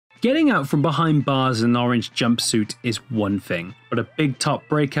Getting out from behind bars in an orange jumpsuit is one thing, but a big top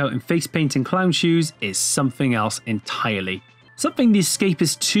breakout in face paint and clown shoes is something else entirely. Something the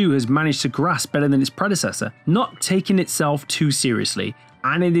Escapists 2 has managed to grasp better than its predecessor, not taking itself too seriously,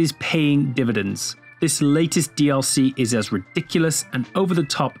 and it is paying dividends. This latest DLC is as ridiculous and over the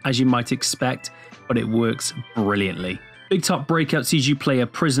top as you might expect, but it works brilliantly. Big Top Breakout sees you play a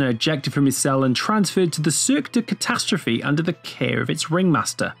prisoner ejected from his cell and transferred to the Cirque de Catastrophe under the care of its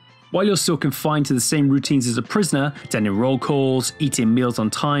ringmaster. While you're still confined to the same routines as a prisoner, attending roll calls, eating meals on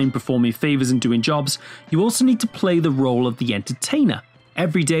time, performing favours and doing jobs, you also need to play the role of the entertainer.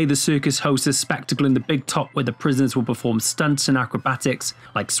 Every day the circus hosts a spectacle in the Big Top where the prisoners will perform stunts and acrobatics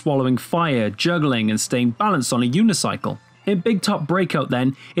like swallowing fire, juggling and staying balanced on a unicycle. In Big Top Breakout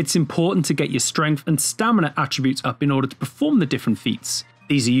then, it's important to get your strength and stamina attributes up in order to perform the different feats.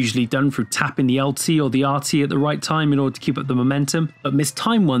 These are usually done through tapping the LT or the RT at the right time in order to keep up the momentum, but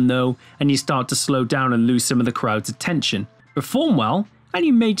mistime one though and you start to slow down and lose some of the crowd's attention. Perform well and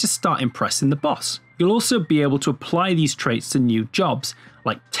you may just start impressing the boss. You'll also be able to apply these traits to new jobs,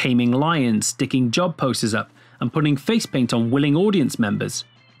 like taming lions, sticking job posters up, and putting face paint on willing audience members.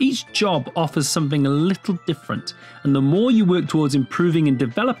 Each job offers something a little different, and the more you work towards improving and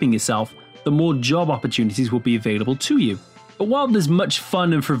developing yourself, the more job opportunities will be available to you. But while there's much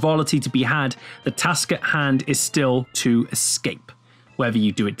fun and frivolity to be had, the task at hand is still to escape, whether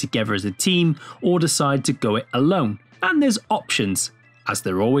you do it together as a team or decide to go it alone. And there's options, as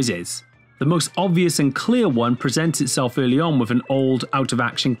there always is. The most obvious and clear one presents itself early on with an old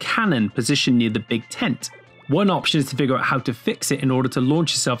out-of-action cannon positioned near the big tent. One option is to figure out how to fix it in order to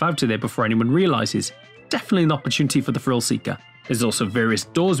launch yourself out of there before anyone realises. Definitely an opportunity for the thrill seeker. There's also various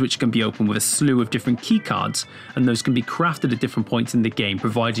doors which can be opened with a slew of different key cards, and those can be crafted at different points in the game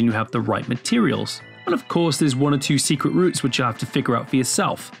providing you have the right materials. And of course there's one or two secret routes which you'll have to figure out for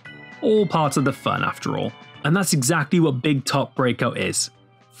yourself. All part of the fun after all. And that's exactly what Big Top Breakout is.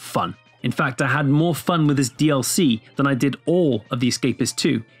 Fun. In fact, I had more fun with this DLC than I did all of the Escapists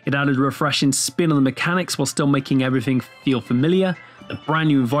 2. It added a refreshing spin on the mechanics while still making everything feel familiar. The brand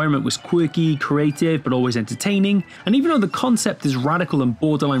new environment was quirky, creative, but always entertaining, and even though the concept is radical and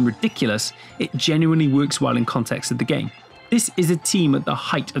borderline ridiculous, it genuinely works well in context of the game. This is a team at the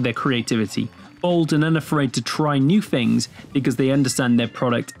height of their creativity, bold and unafraid to try new things because they understand their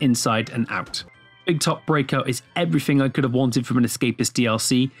product inside and out. Big Top Breakout is everything I could have wanted from an Escapist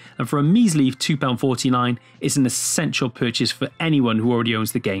DLC, and for a measly £2.49, it's an essential purchase for anyone who already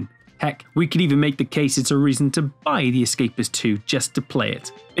owns the game. Heck, we could even make the case it's a reason to buy the Escapist 2 just to play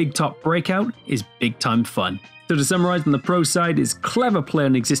it. Big Top Breakout is big time fun. So to summarise, on the pro side is clever play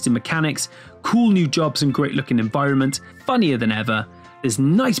on existing mechanics, cool new jobs and great looking environment, funnier than ever. There's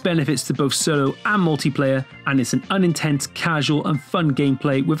nice benefits to both solo and multiplayer, and it's an unintense, casual and fun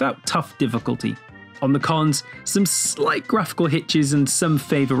gameplay without tough difficulty. On the cons, some slight graphical hitches and some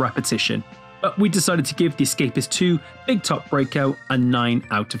favour repetition. But we decided to give the Escapist 2 Big Top Breakout a 9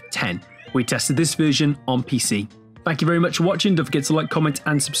 out of 10. We tested this version on PC. Thank you very much for watching. Don't forget to like, comment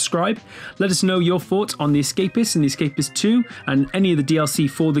and subscribe. Let us know your thoughts on the Escapists and the Escapist 2 and any of the DLC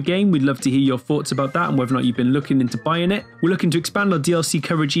for the game. We'd love to hear your thoughts about that and whether or not you've been looking into buying it. We're looking to expand our DLC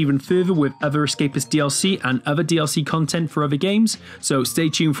coverage even further with other Escapist DLC and other DLC content for other games. So stay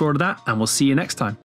tuned for all of that and we'll see you next time.